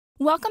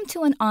Welcome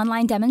to an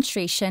online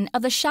demonstration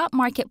of the Shop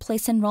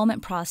Marketplace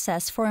enrollment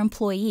process for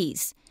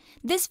employees.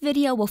 This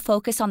video will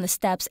focus on the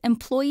steps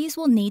employees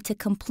will need to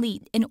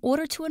complete in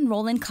order to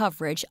enroll in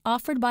coverage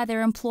offered by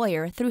their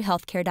employer through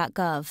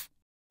HealthCare.gov.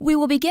 We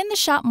will begin the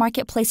Shop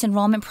Marketplace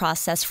enrollment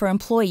process for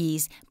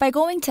employees by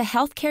going to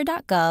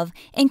HealthCare.gov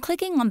and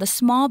clicking on the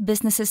Small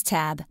Businesses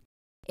tab.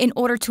 In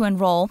order to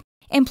enroll,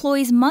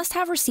 employees must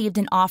have received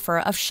an offer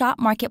of Shop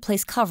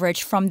Marketplace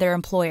coverage from their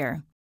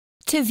employer.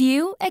 To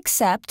view,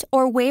 accept,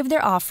 or waive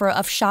their offer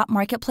of Shop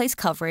Marketplace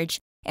coverage,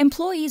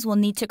 employees will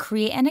need to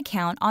create an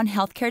account on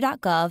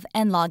HealthCare.gov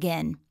and log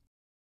in.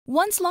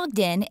 Once logged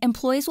in,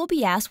 employees will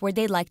be asked where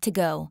they'd like to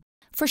go.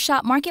 For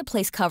Shop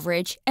Marketplace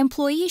coverage,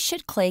 employees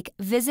should click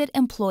Visit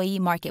Employee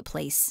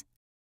Marketplace.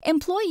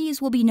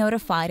 Employees will be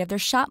notified of their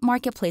Shop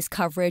Marketplace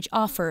coverage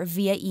offer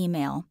via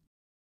email.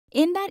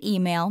 In that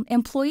email,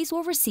 employees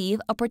will receive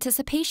a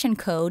participation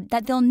code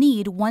that they'll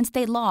need once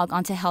they log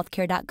onto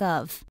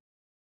HealthCare.gov.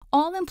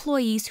 All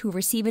employees who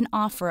receive an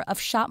offer of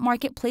Shop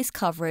Marketplace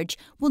coverage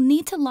will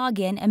need to log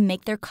in and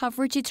make their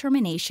coverage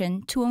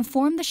determination to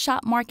inform the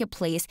Shop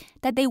Marketplace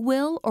that they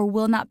will or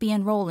will not be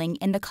enrolling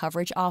in the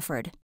coverage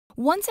offered.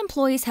 Once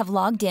employees have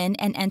logged in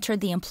and entered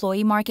the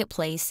Employee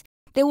Marketplace,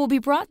 they will be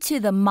brought to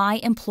the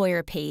My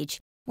Employer page,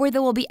 where they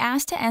will be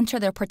asked to enter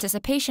their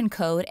participation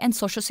code and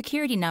Social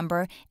Security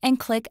number and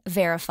click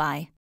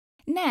Verify.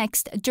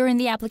 Next, during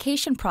the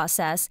application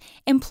process,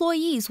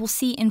 employees will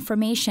see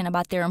information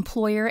about their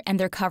employer and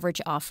their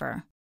coverage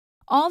offer.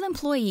 All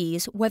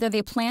employees, whether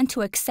they plan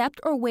to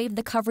accept or waive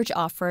the coverage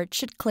offer,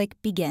 should click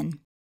Begin.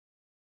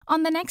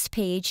 On the next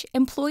page,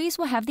 employees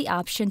will have the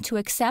option to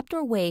accept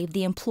or waive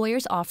the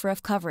employer's offer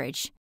of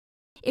coverage.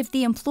 If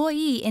the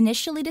employee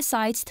initially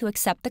decides to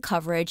accept the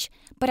coverage,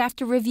 but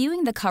after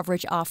reviewing the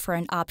coverage offer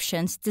and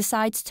options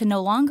decides to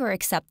no longer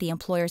accept the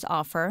employer's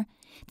offer,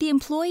 the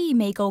employee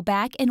may go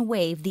back and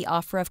waive the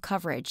offer of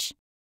coverage.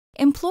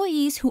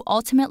 Employees who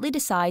ultimately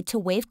decide to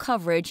waive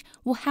coverage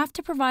will have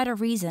to provide a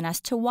reason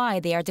as to why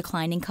they are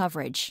declining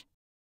coverage.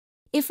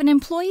 If an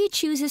employee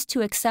chooses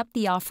to accept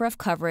the offer of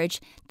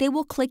coverage, they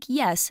will click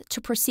Yes to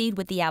proceed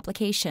with the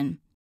application.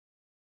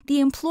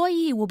 The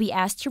employee will be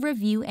asked to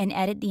review and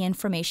edit the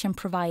information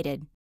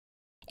provided.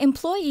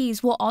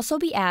 Employees will also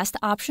be asked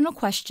optional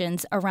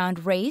questions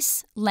around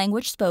race,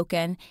 language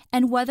spoken,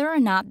 and whether or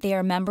not they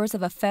are members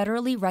of a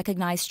federally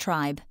recognized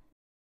tribe.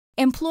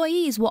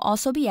 Employees will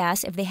also be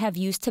asked if they have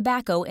used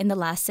tobacco in the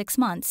last 6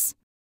 months.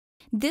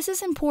 This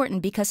is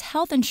important because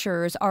health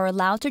insurers are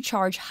allowed to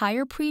charge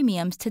higher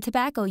premiums to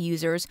tobacco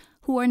users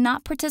who are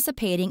not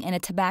participating in a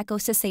tobacco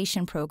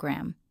cessation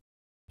program.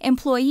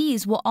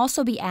 Employees will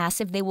also be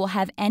asked if they will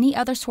have any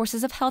other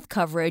sources of health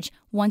coverage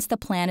once the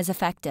plan is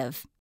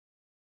effective.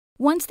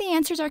 Once the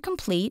answers are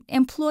complete,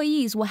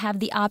 employees will have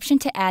the option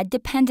to add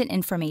dependent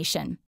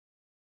information.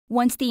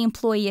 Once the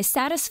employee is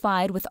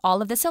satisfied with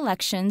all of the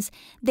selections,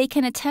 they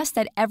can attest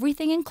that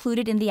everything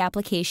included in the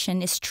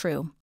application is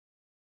true.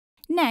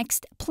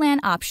 Next, plan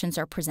options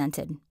are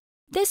presented.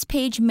 This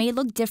page may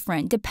look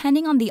different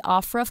depending on the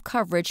offer of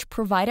coverage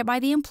provided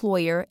by the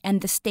employer and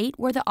the state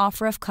where the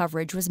offer of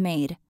coverage was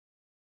made.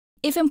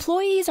 If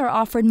employees are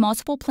offered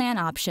multiple plan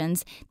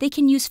options, they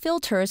can use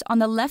filters on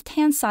the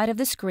left-hand side of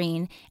the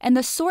screen and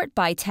the Sort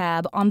By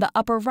tab on the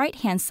upper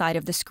right-hand side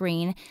of the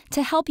screen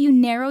to help you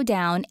narrow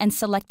down and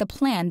select the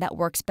plan that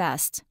works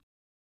best.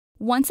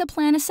 Once a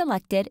plan is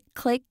selected,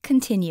 click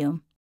Continue.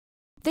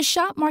 The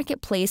Shop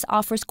Marketplace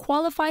offers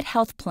qualified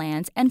health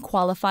plans and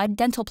qualified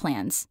dental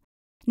plans.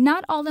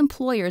 Not all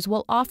employers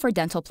will offer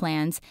dental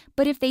plans,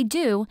 but if they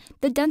do,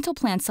 the dental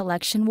plan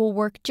selection will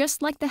work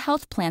just like the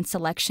health plan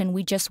selection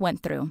we just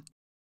went through.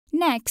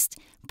 Next,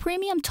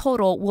 premium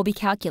total will be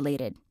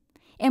calculated.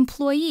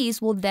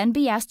 Employees will then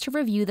be asked to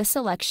review the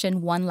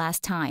selection one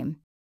last time.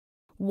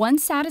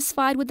 Once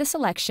satisfied with the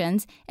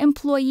selections,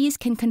 employees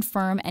can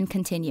confirm and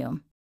continue.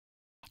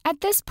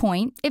 At this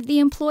point, if the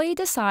employee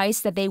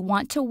decides that they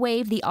want to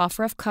waive the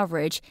offer of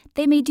coverage,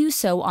 they may do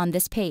so on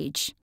this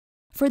page.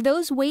 For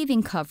those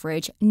waiving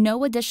coverage,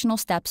 no additional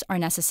steps are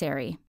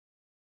necessary.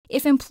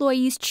 If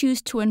employees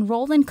choose to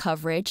enroll in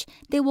coverage,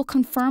 they will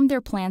confirm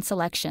their plan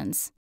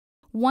selections.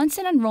 Once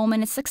an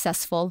enrollment is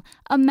successful,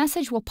 a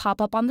message will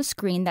pop up on the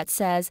screen that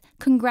says,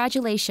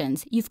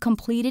 "Congratulations, you've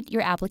completed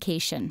your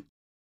application."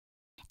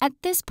 At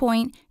this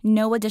point,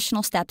 no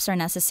additional steps are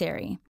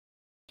necessary.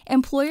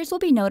 Employers will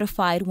be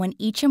notified when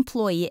each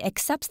employee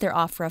accepts their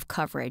offer of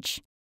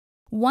coverage.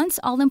 Once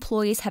all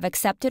employees have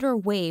accepted or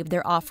waived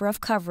their offer of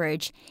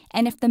coverage,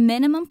 and if the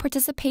minimum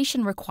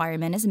participation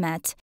requirement is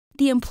met,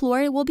 the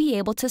employer will be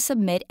able to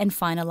submit and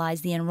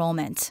finalize the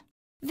enrollment.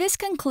 This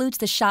concludes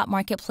the Shop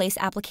Marketplace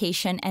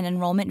application and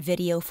enrollment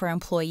video for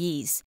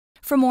employees.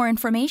 For more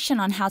information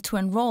on how to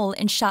enroll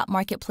in Shop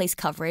Marketplace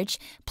coverage,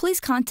 please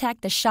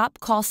contact the Shop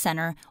Call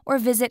Center or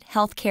visit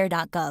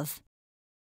HealthCare.gov.